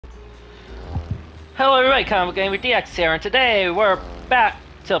Hello everybody, ComicbookgamerDX here, and today we're back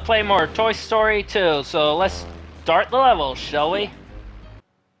to play more Toy Story 2, so let's start the level, shall we?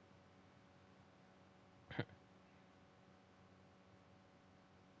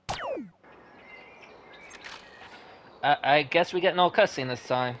 I guess we get no cutscene this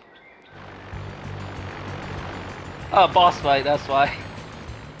time. Oh, boss fight, that's why.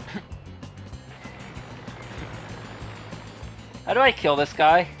 How do I kill this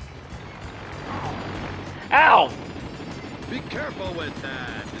guy? Ow! Be careful with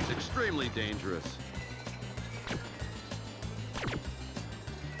that. It's extremely dangerous.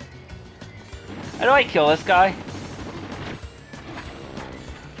 How do I kill this guy?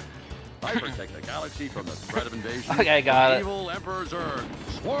 I protect the galaxy from the threat of invasion. Okay, got it. Evil Emperor Zurg,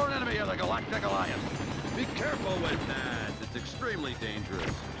 sworn enemy of the Galactic Alliance. Be careful with that. It's extremely dangerous.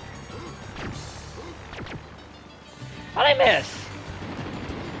 How'd I miss?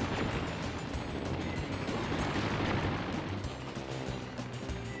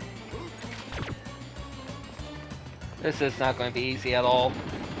 This is not going to be easy at all.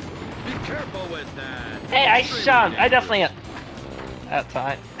 Be careful with that. Hey, I Extremely shot him. I dangerous. definitely... That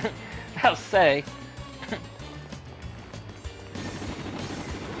time. I'll say.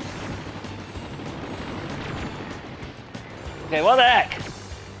 Okay, what the heck?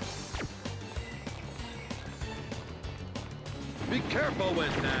 Be careful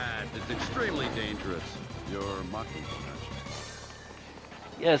with that. It's extremely dangerous. You're mocking me, aren't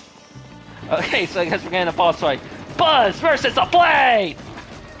you? Yes. Okay, so I guess we're getting a boss fight. Buzz versus the Blade!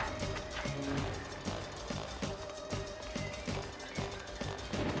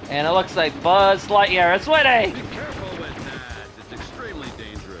 And it looks like Buzz Lightyear is winning! Be careful with that. It's extremely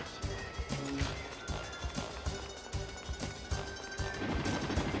dangerous.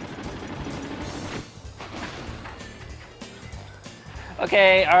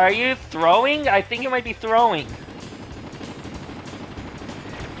 Okay, are you throwing? I think you might be throwing.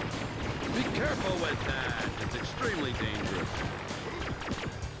 Be careful with that. It's extremely dangerous.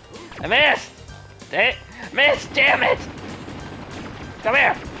 I missed! Missed, damn it! Come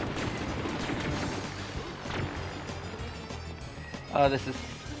here! Oh, this is...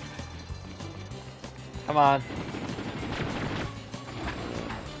 Come on.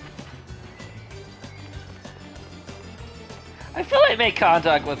 I feel like I made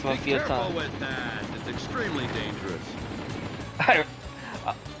contact with him a Be few careful times. with that. It's extremely dangerous.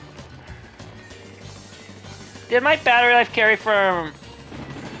 Did my battery life carry from...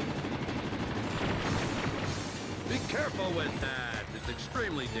 Be careful with that. It's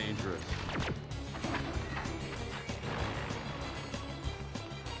extremely dangerous.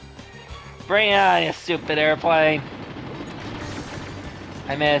 Bring it on, you stupid airplane.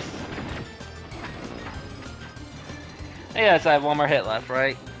 I missed. Yes, I have one more hit left,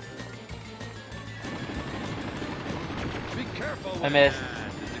 right? Be careful with I missed.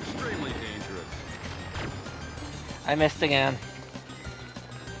 that. It's extremely dangerous. I missed again.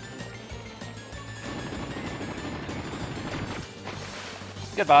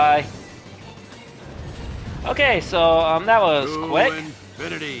 Goodbye. Okay, so that was To quick.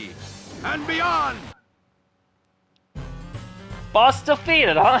 infinity and beyond. Boss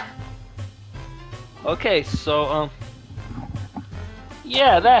defeated, huh? Okay, so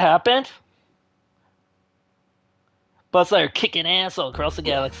yeah, that happened. Buzz Lightyear kicking ass all across the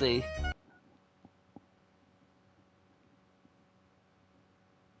galaxy.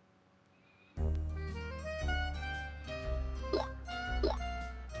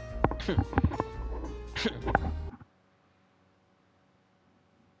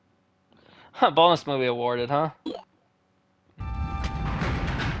 Bonus movie awarded, huh?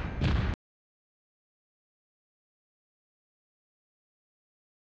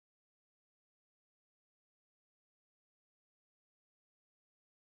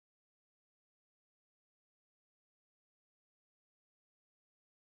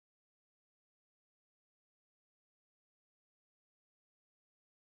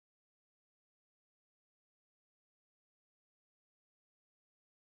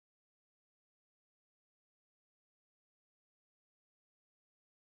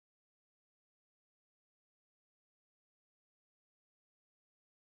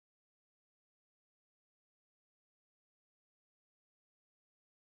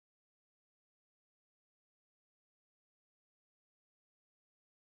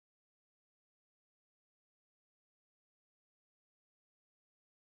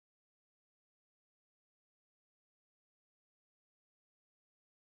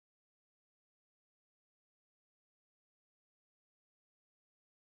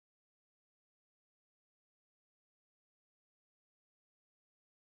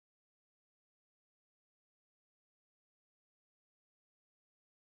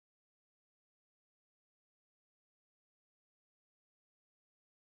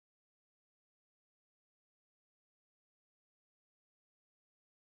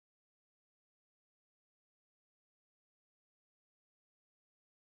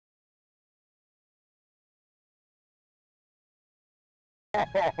 You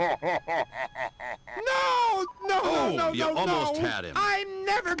almost had him. I'm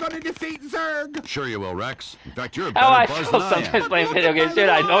never gonna defeat Zurg. Sure you will, Rex. In fact, you're a How I better buzz feel than I sometimes am. playing video games, dude.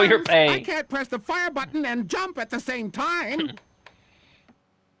 I know your I pain. can't press the fire button and jump at the same time.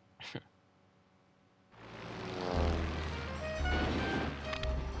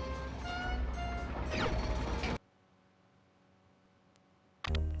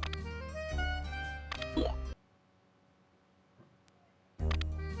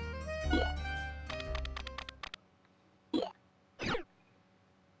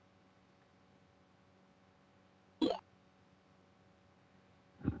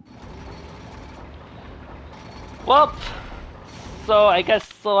 Well, so I guess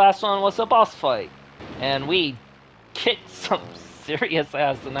the last one was a boss fight, and we kicked some serious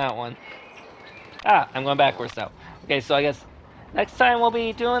ass in that one. Ah, I'm going backwards now. Okay, so I guess next time we'll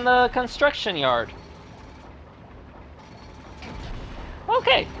be doing the construction yard.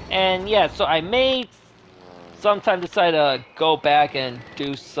 Okay, and yeah, so I may sometime decide to go back and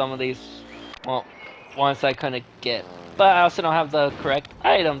do some of these, well, ones I couldn't get. But I also don't have the correct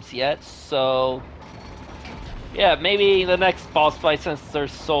items yet, so yeah, maybe the next boss fight, since they're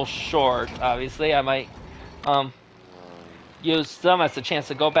so short, obviously, I might use them as a chance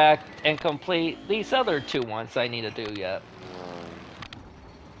to go back and complete these other 2 ones I need to do yet.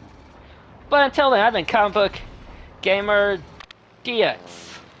 But until then, I've been ComicbookgamerDX.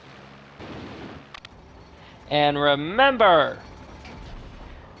 And remember,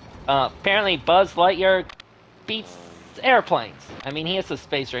 apparently Buzz Lightyear beats airplanes. I mean, he is a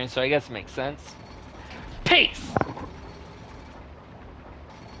space ranger, so I guess it makes sense. Peace!